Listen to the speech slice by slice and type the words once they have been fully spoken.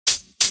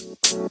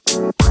One,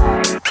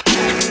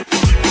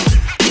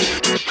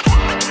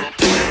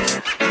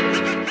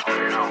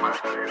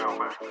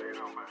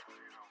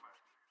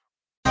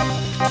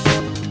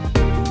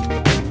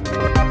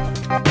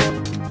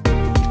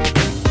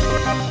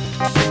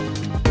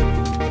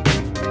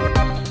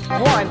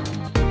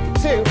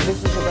 two,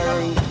 this is a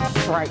very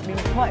frightening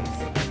place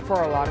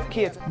for a lot of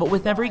kids. But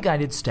with every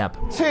guided step,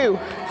 2,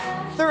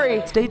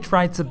 3, stage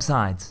fright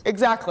subsides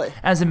exactly.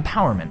 as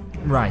empowerment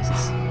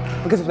rises.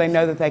 Because if they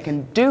know that they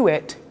can do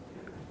it,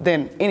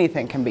 then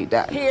anything can be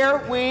done.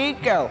 Here we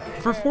go.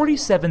 For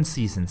 47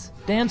 seasons,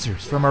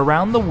 dancers from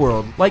around the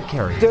world, like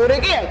Carrie, Do it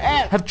again.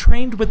 And have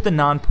trained with the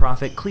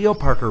nonprofit Cleo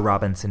Parker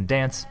Robinson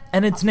Dance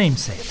and its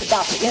namesake.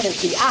 About the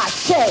energy I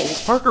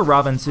say. Parker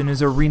Robinson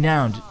is a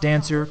renowned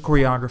dancer,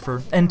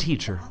 choreographer, and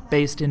teacher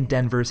based in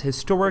Denver's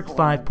historic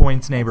Five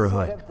Points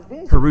neighborhood.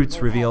 Her roots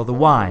reveal the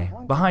why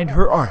behind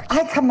her art.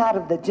 I come out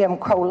of the Jim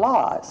Crow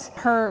laws.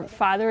 Her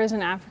father is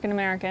an African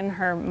American,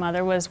 her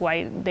mother was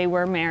white, they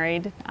were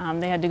married,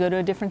 they had to go to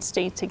a different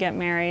state to get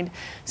married,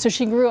 so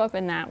she grew up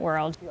in that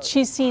world.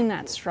 She's seen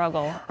that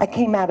struggle. I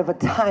came out of a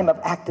time of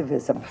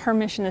activism. Her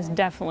mission is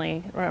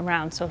definitely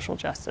around social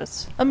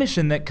justice. A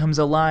mission that comes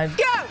alive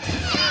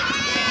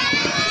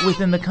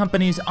within the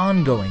company's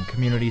ongoing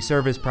community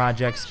service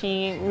projects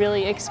She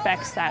really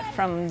expects that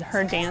from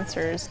her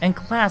dancers. and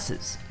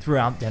classes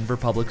throughout Denver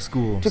Public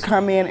Schools. to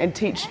come in and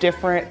teach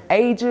different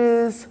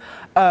ages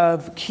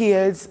of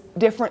kids,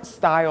 different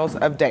styles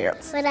of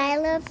dance. What I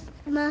love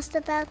most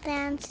about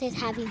dance is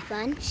having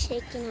fun,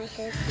 shaking my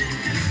hips.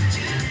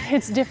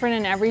 It's different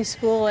in every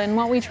school, and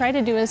what we try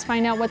to do is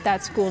find out what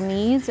that school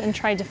needs and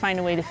try to find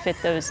a way to fit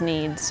those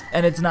needs.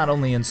 And it's not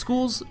only in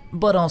schools,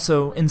 but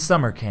also in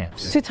summer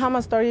camps. To tell my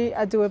story,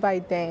 I do it by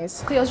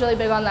dance. Cleo's really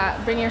big on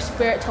that. Bring your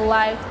spirit to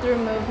life through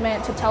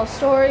movement, to tell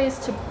stories,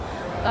 to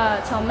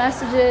tell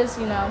messages,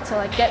 you know, to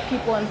like get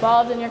people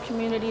involved in your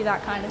community,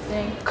 that kind of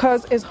thing.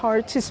 Because it's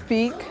hard to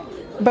speak,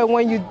 but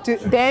when you do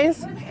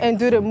dance and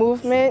do the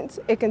movement,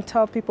 it can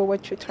tell people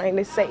what you're trying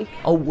to say.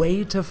 A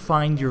way to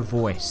find your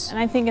voice. And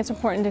I think it's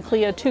important to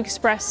Cleo to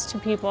express to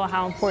people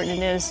how important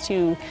it is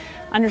to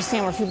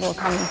understand where people are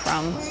coming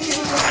from.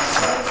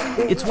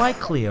 It's why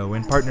Cleo,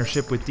 in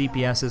partnership with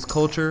DPS's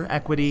Culture,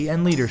 Equity,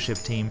 and Leadership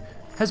team,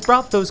 has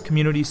brought those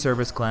community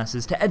service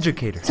classes to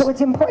educators. So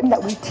it's important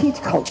that we teach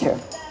culture,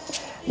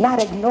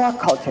 not ignore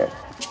culture,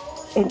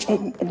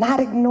 and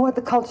not ignore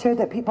the culture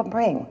that people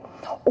bring,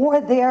 or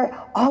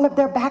all of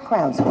their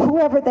backgrounds,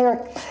 whatever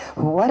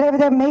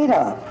they're made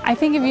of. I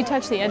think if you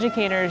touch the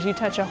educators, you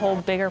touch a whole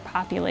bigger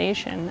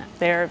population.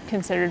 They're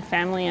considered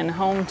family and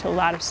home to a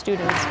lot of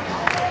students.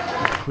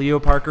 Cleo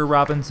Parker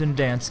Robinson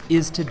Dance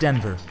is to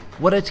Denver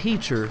what a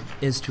teacher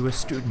is to a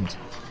student.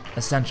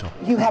 Essential.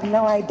 You have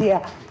no idea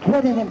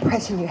what an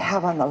impression you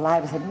have on the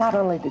lives of not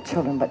only the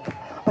children, but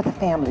the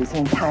families, the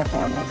entire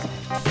families.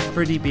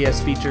 For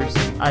DPS Features,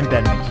 I'm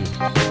Ben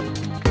McKee.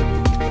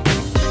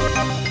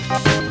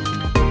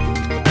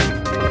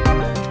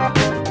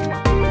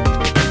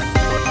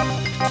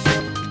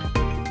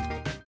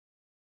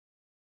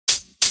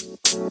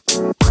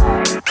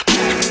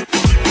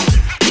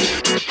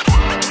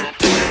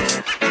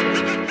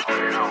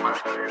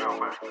 You know,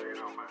 man.